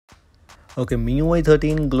Okay, MIUI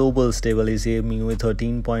 13 global stable is a MIUI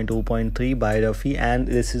 13.0.3 by Ruffy, and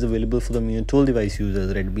this is available for the miatoll device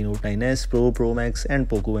users Redmi Note 9s Pro, Pro Max and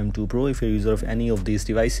Poco M2 Pro. If you're a user of any of these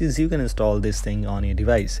devices, you can install this thing on your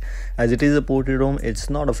device. As it is a ported ROM, it's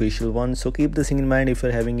not official one, so keep this thing in mind. If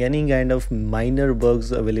you're having any kind of minor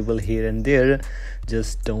bugs available here and there,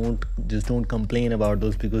 just don't complain about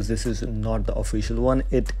those, because this is not the official one.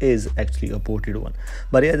 It is actually a ported one,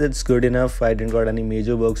 but yeah, that's good enough. I didn't got any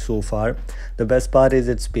major bugs so far. The best part is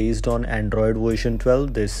it's based on Android version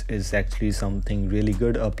 12. This is actually something really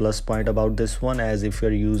good, a plus point about this one, as if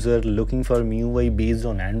you're a user looking for MIUI based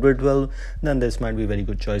on Android 12, then this might be a very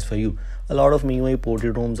good choice for you. A lot of MIUI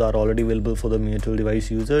ported ROMs are already available for the miatoll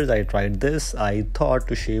device users. I tried this, I thought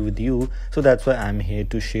to share with you, so that's why I'm here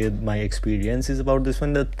to share my experiences about this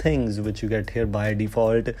one, the things which you get here by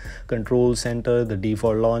default, control center, the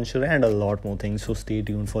default launcher, and a lot more things. So stay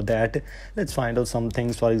tuned for that. Let's find out some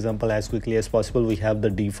things. For example, as quickly as possible, we have the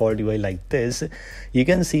default UI like this. You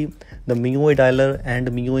can see the MIUI dialer and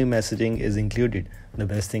MIUI messaging is included. The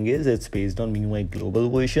best thing is it's based on MIUI global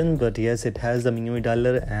version, but yes, it has the MIUI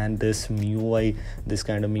dialer and this MIUI, this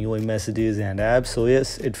kind of MIUI messages and apps. So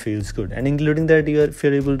yes, it feels good. And including that, if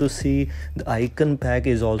you're able to see, the icon pack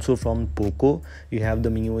is also from Poco. You have the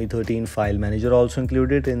MIUI 13 file manager also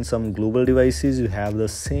included. In some global devices, you have the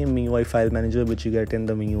same MIUI file manager which you get in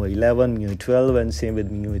the MIUI 11, MIUI 12, and same with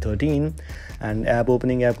MIUI 13. And app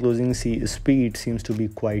opening, app closing speed seems to be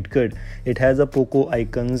quite good. It has a Poco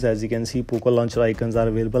icons. As you can see, Poco launcher icons are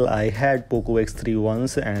available. I had Poco X3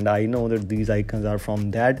 once, and I know that these icons are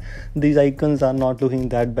from that. These icons are not looking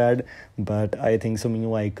that bad, but I think some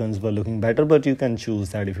new icons were looking better, but you can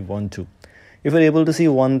choose that if you want to. If you're able to see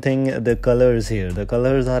one thing, the colors here, the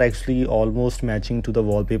colors are actually almost matching to the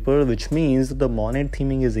wallpaper, which means the Monet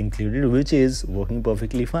theming is included, which is working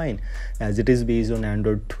perfectly fine. As it is based on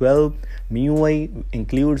Android 12, MIUI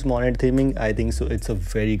includes Monet theming. I think so it's a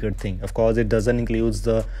very good thing. Of course, it doesn't include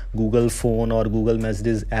the Google phone or Google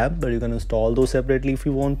Messages app, but you can install those separately if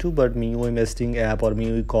you want to. But MIUI messaging app or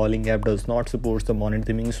MIUI calling app does not support the Monet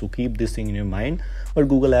theming, so keep this thing in your mind. But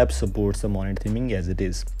Google app supports the Monet theming as it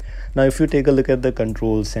is. Now, if you take a look at the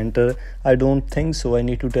control center, I don't think so I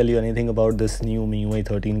need to tell you anything about this new MIUI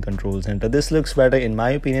 13 control center. This looks better in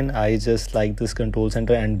my opinion. I just like this control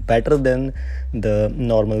center, and better than the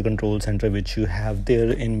normal control center which you have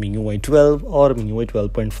there in MIUI 12 or MIUI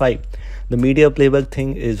 12.5. The media playback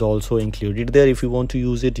thing is also included there. If you want to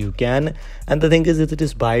use it, you can. And the thing is that it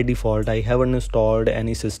is by default. I haven't installed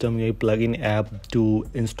any system UI plugin app to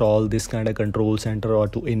install this kind of control center or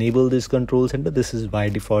to enable this control center. This is by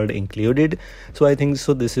default included. So I think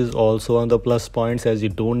so this is also on the plus points, as you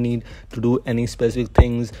don't need to do any specific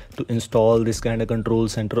things to install this kind of control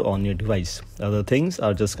center on your device. Other things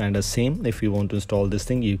are just kind of same. If you want to install this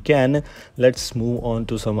thing, you can. Let's move on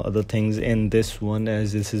to some other things in this one,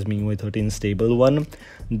 as this is MIUI 13 stable one.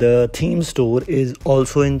 The theme store is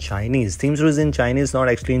also in Chinese. Theme store is in Chinese, not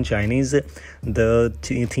actually in Chinese. The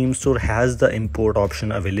theme store has the import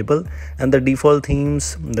option available, and the default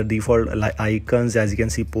themes, the default icons, as you can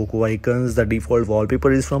see, Poco icons, the default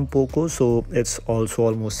wallpaper is from Poco, so it's also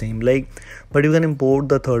almost same like. But you can import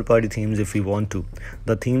the third-party themes if you want to.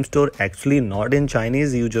 The theme store actually not in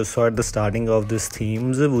Chinese. You just saw at the starting of this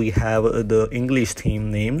themes we have the English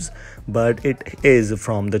theme names, but it is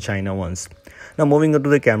from the China ones. Now moving on to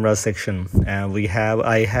the camera section,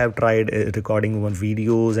 I have tried recording one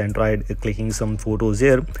videos and tried clicking some photos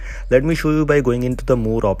here. Let me show you by going into the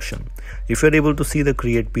more option. If you're able to see the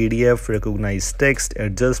create PDF, recognize text,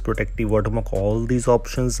 adjust protective watermark, all these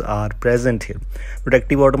options are present here.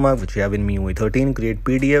 Protective watermark, which you have in MIUI 13, create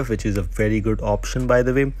PDF, which is a very good option by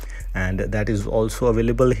the way, and that is also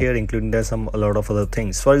available here, including there's a lot of other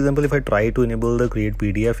things. For example, if I try to enable the create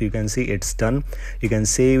PDF, you can see it's done. You can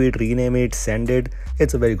save it, rename it, send it.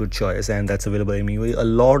 It's a very good choice, and that's available in MIUI. A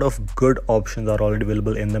lot of good options are already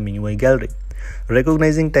available in the MIUI gallery.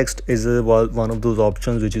 Recognizing text is one of those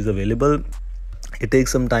options which is available. It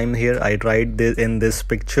takes some time here. I tried this in this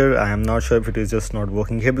picture. I am not sure if it is just not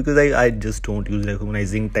working here, because I just don't use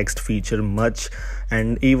recognizing text feature much,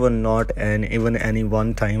 and even any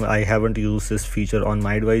one time I haven't used this feature on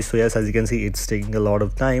my device. So yes, as you can see, it's taking a lot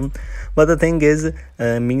of time. But the thing is,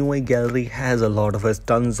 MIUI gallery has a lot of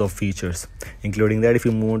tons of features, including that if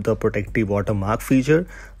you move the protective watermark feature,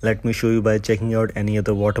 Let me show you by checking out any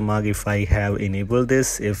other watermark if I have enabled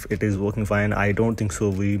this. If it is working fine, I don't think so.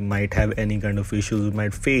 We might have any kind of issues, we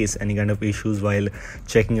might face any kind of issues while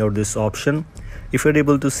checking out this option. If you're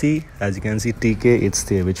able to see, as you can see, TK, it's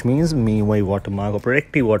there, which means MIUI watermark or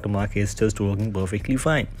protective watermark is just working perfectly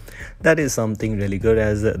fine. That is something really good,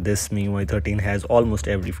 as this MIUI 13 has almost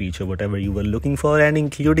every feature whatever you were looking for, and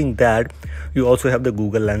including that you also have the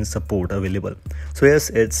Google Lens support available. So yes,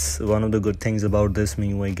 it's one of the good things about this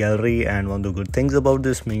MIUI gallery, and one of the good things about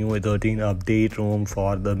this MIUI 13 update ROM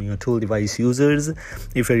for the miatoll device users.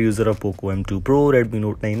 If you're a user of Poco M2 Pro, Redmi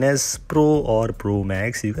Note 9s Pro or Pro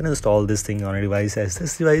Max, you can install this thing on a device, as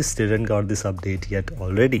this device didn't got this update yet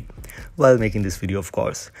already while making this video, of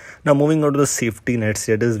course. Now moving on to the safety net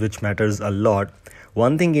status, which matters a lot.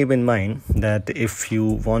 One thing keep in mind, that if you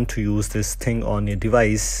want to use this thing on your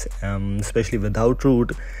device, especially without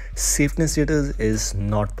root, safety status is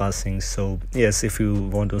not passing. So yes, if you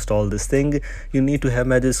want to install this thing, you need to have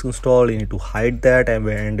Magisk installed, you need to hide that,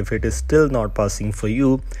 and if it is still not passing for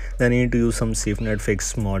you, then you need to use some SafeNet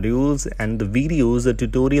Fix modules, and the videos, the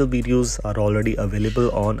tutorial videos are already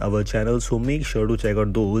available on our channel, so make sure to check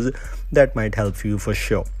out those. That might help you for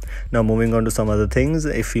sure. Now moving on to some other things,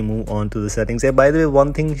 if we move on to the settings here, by the way,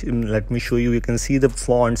 one thing, let me show you. You can see the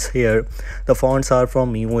fonts here. The fonts are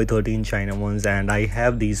from MIUI 13 China ones, and I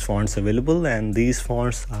have these fonts available, and these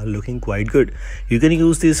fonts are looking quite good. You can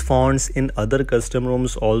use these fonts in other custom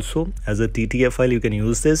ROMs also. As a TTF file you can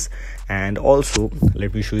use this. And also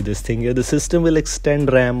let me show you this thing here. The system will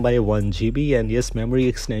extend RAM by 1 GB, and yes, memory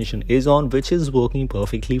extension is on, which is working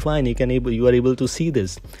perfectly fine. You are able to see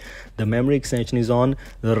this. The memory extension is on.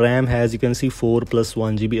 The RAM has, you can see, 4 plus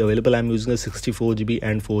 1 GB available. I'm using a 64 GB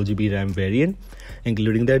and 4 GB RAM variant.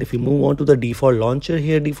 Including that, if you move on to the default launcher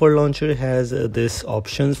here, default launcher has this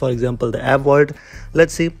options. For example, the app vault.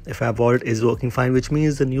 Let's see if app vault is working fine, which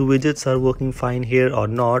means the new widgets are working fine here or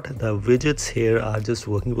not. The widgets here are just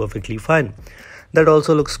working perfectly fine. That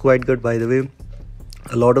also looks quite good, by the way.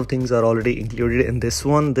 A lot of things are already included in this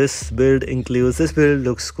one. This build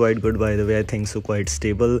looks quite good, by the way. I think so, quite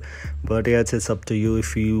stable. But yeah, it's up to you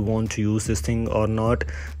if you want to use this thing or not.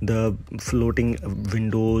 The floating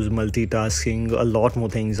windows, multitasking, a lot more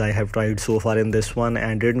things I have tried so far in this one,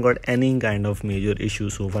 and didn't got any kind of major issue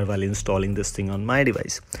so far while installing this thing on my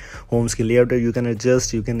device. Home screen layout, you can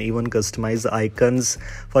adjust, you can even customize the icons.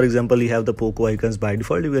 For example, you have the Poco icons by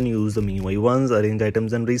default, you can use the MIUI ones, arrange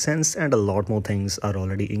items and recents, and a lot more things are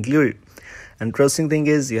already included. Interesting thing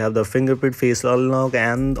is, you have the fingerprint, face unlock,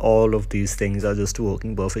 and all of these things are just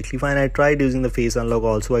working perfectly fine. I tried using the face unlock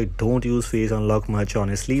also. I don't use face unlock much,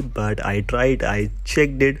 honestly, but I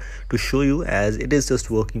checked it to show you, as it is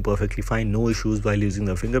just working perfectly fine. No issues while using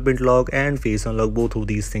the fingerprint lock and face unlock. Both of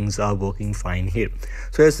these things are working fine here.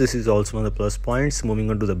 So yes, this is also one of the plus points.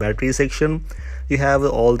 Moving on to the battery section, you have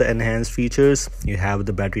all the enhanced features. You have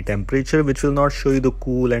the battery temperature, which will not show you the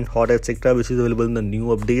cool and hot, etc., which is available in the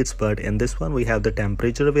new updates, but in this one we have the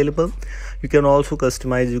temperature available. You can also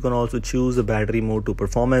customize, you can also choose the battery mode to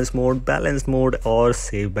performance mode, balanced mode, or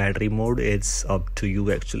save battery mode. It's up to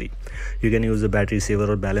you actually. You can use the battery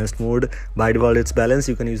saver or balanced mode. By default it's balanced.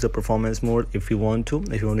 You can use the performance mode if you want to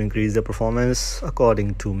increase the performance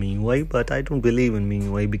according to MIUI, but I don't believe in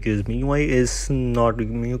MIUI, because MIUI is not,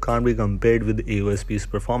 you can't be compared with AOSP's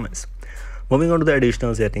performance. Moving on to the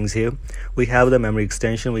additional settings here, we have the memory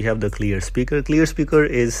extension, we have the clear speaker. Clear speaker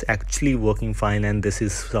is actually working fine, and this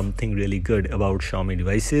is something really good about Xiaomi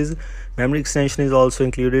devices. Memory extension is also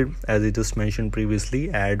included, as I just mentioned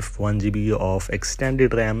previously. Add 1 GB of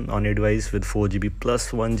extended RAM on your device with 4 GB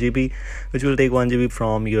plus 1 GB, which will take 1 GB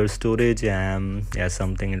from your storage. Yeah,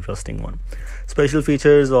 something interesting one. Special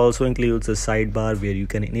features also includes a sidebar where you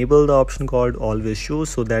can enable the option called always show,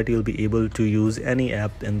 so that you'll be able to use any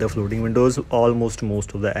app in the floating windows, almost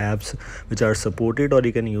most of the apps which are supported, or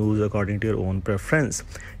you can use according to your own preference.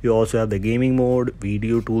 You also have the gaming mode,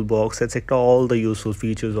 video, toolbox, etc. All the useful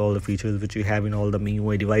features, all the features which you have in all the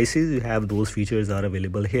MIUI devices, you have those features are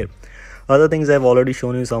available here. Other things I've already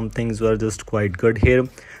shown you, some things were just quite good here.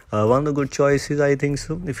 One of the good choices, I think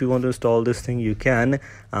so, if you want to install this thing, you can.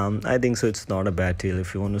 I think so, it's not a bad deal.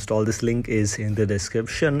 If you want to install, this link is in the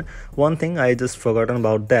description. One thing I just forgotten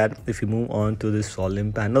about that, if you move on to this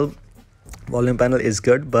volume panel is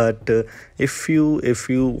good, but if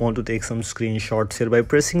you want to take some screenshots here by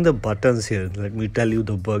pressing the buttons here, let me tell you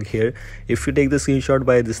the bug here. If you take the screenshot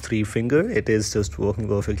by this 3 finger, it is just working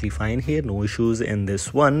perfectly fine here, no issues in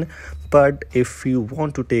this one. But if you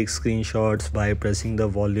want to take screenshots by pressing the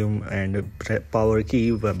volume and power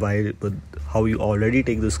key, by how you already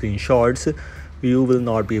take the screenshots, you will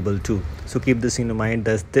not be able to. So keep this in mind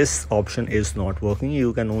that this option is not working.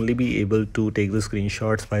 You can only be able to take the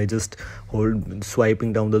screenshots by just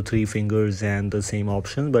swiping down the 3 fingers and the same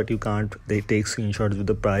option, but you can't take screenshots with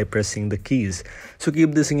the by pressing the keys. So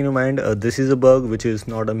keep this in your mind. This is a bug which is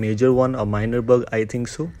not a major one, a minor bug, I think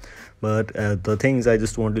so. But the things I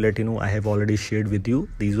just want to let you know, I have already shared with you.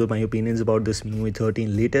 These were my opinions about this MIUI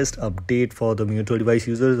 13 latest update for the miatoll device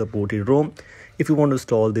users, the ported ROM. If you want to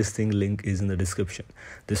install this thing, link is in the description.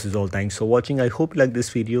 This is all. Thanks for watching. I hope you like this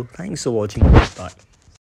video. Thanks for watching. Bye.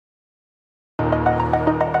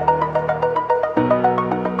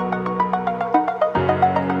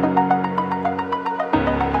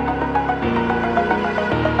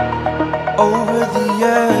 Over the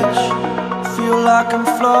edge, feel like I'm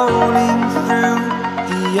floating through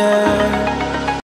the air.